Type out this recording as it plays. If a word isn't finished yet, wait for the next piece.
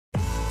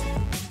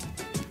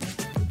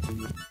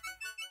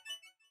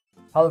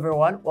Hello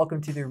everyone, welcome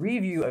to the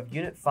review of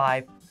Unit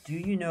 5, Do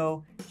You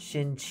Know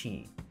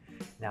Xinqi?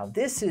 Now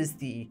this is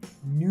the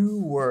new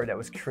word that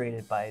was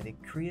created by the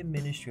Korean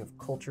Ministry of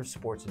Culture,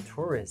 Sports and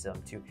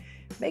Tourism to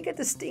make a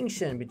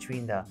distinction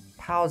between the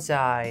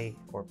paozai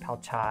or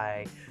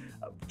paochai,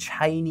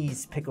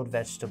 Chinese pickled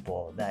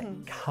vegetable that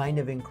kind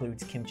of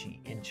includes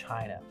kimchi in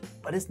China,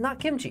 but it's not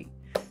kimchi.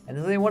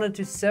 And they wanted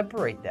to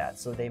separate that,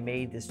 so they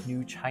made this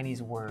new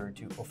Chinese word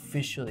to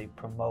officially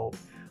promote,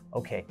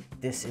 okay,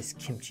 this is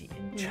kimchi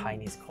in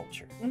Chinese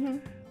culture.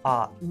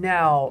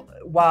 Now,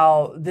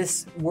 while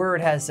this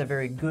word has a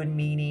very good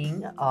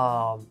meaning,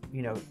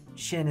 you know,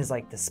 Shin is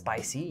like the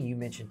spicy. You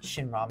mentioned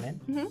Shin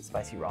ramen,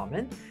 spicy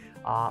ramen,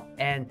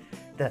 and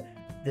the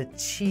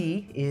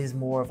chi is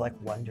more of like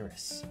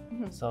wondrous.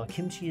 So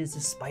kimchi is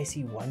a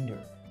spicy wonder.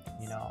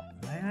 You know,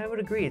 I would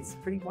agree. It's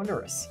pretty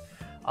wondrous.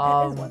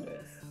 It is wondrous.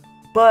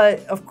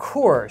 But of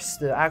course,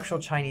 the actual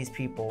Chinese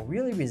people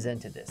really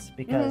resented this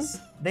because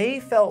they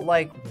felt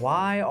like,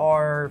 why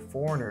are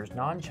foreigners,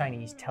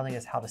 non-Chinese, telling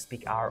us how to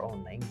speak our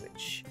own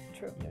language?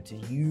 True. You know, to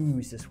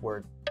use this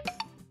word,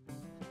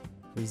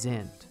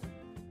 resent.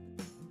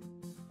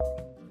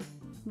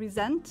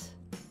 Resent?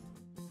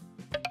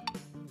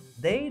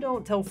 They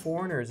don't tell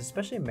foreigners,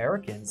 especially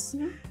Americans,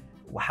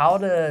 how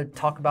to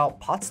talk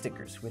about pot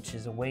stickers, which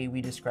is a way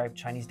we describe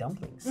Chinese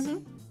dumplings.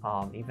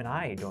 Even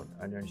I don't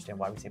understand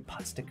why we say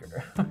pot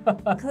sticker.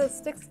 Because it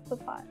sticks to the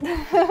pot.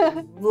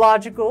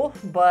 Logical,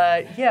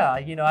 but yeah,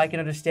 you know, I can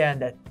understand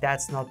that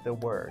that's not the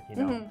word, you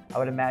know. I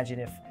would imagine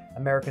if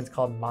Americans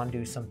called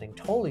mandu something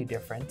totally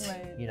different,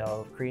 you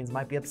know, Koreans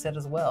might be upset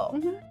as well.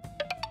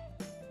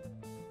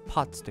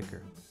 Pot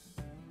sticker.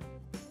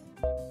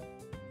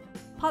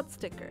 Pot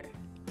sticker.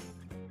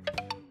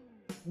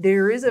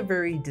 There is a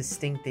very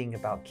distinct thing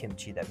about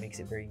kimchi that makes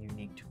it very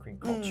unique to Korean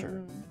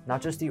culture.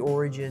 Not just the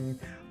origin,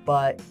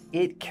 but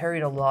it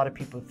carried a lot of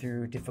people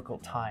through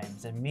difficult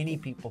times. And many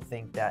people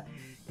think that,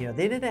 you know,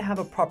 they didn't have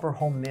a proper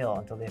home meal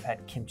until they've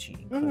had kimchi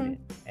included.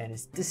 And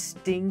it's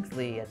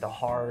distinctly at the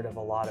heart of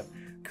a lot of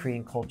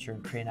Korean culture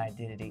and Korean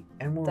identity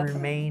and will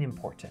remain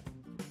important.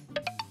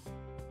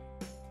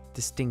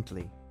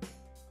 Distinctly.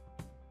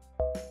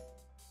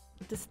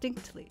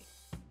 Distinctly.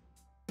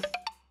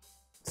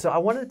 So I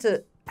wanted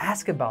to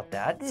ask about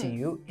that to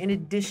you, in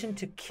addition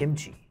to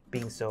kimchi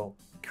being so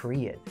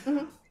Korean.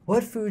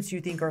 What foods do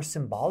you think are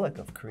symbolic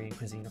of Korean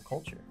cuisine or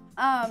culture?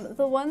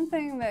 The one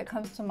thing that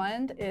comes to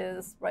mind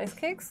is rice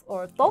cakes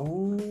or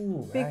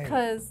tteok,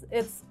 because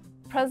it's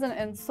present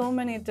in so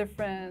many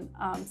different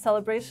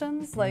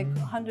celebrations, like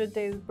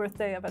 100th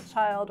birthday of a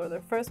child or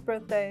their first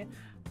birthday.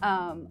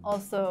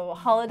 Also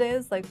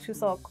holidays like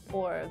Chuseok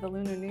or the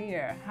Lunar New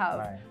Year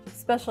have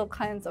special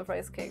kinds of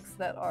rice cakes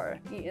that are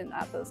eaten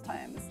at those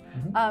times.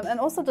 And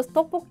also just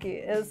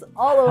tteokbokki is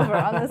all over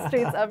on the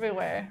streets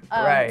everywhere.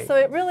 So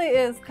it really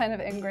is kind of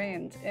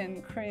ingrained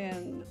in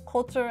Korean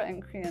culture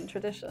and Korean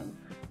tradition.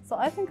 So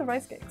I think of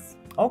rice cakes.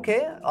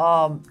 Okay.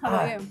 How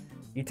about you?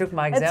 You took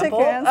my example.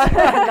 I took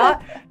your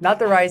answer. not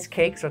the rice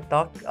cakes or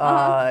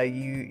tteok.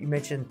 You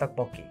mentioned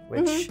tteokbokki,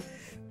 which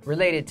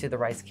related to the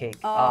rice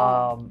cake,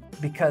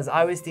 because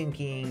I was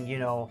thinking, you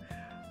know,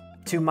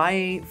 to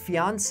my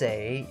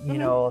fiance, you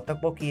know,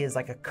 tteokbokki is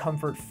like a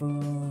comfort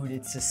food.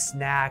 It's a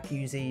snack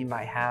usually you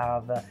might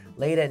have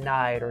late at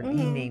night or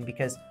evening,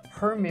 because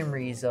her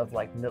memories of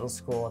like middle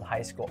school and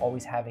high school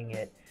always having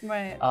it.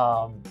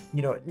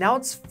 You know, now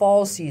it's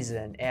fall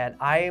season and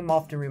I am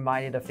often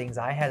reminded of things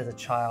I had as a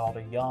child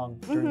or young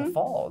during the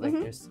fall. Like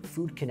there's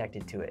food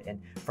connected to it.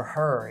 And for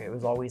her, it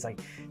was always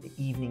like the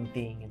evening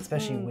thing, and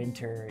especially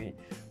winter,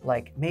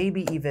 like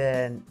maybe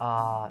even,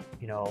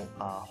 you know,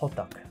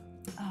 hotak.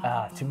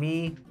 To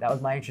me, that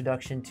was my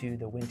introduction to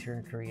the winter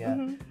in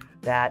Korea.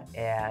 That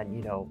and,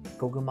 you know,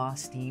 goguma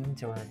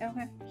steamed or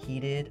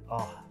heated.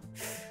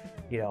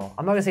 You know,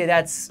 I'm not gonna say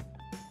that's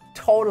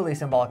totally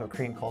symbolic of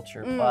Korean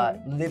culture,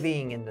 but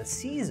living in the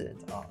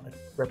seasons, it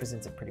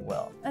represents it pretty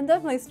well. And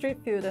definitely street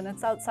food, and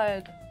it's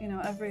outside, you know,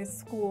 every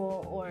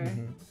school or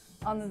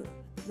on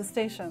the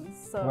stations.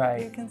 So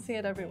you can see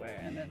it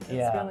everywhere, and it's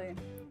really,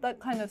 that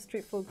kind of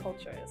street food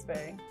culture is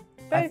very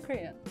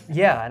Korean.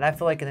 Yeah, and I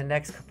feel like in the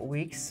next couple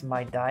weeks,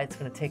 my diet's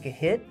gonna take a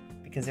hit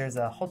because there's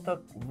a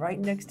hotak right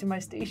next to my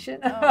station.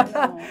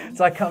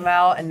 So I come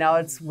out and now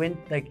it's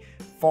like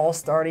fall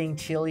starting,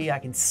 chilly. I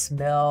can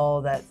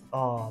smell that,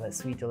 that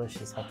sweet,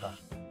 delicious hotak.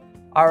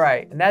 All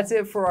right, and that's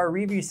it for our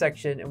review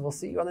section, and we'll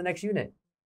see you on the next unit.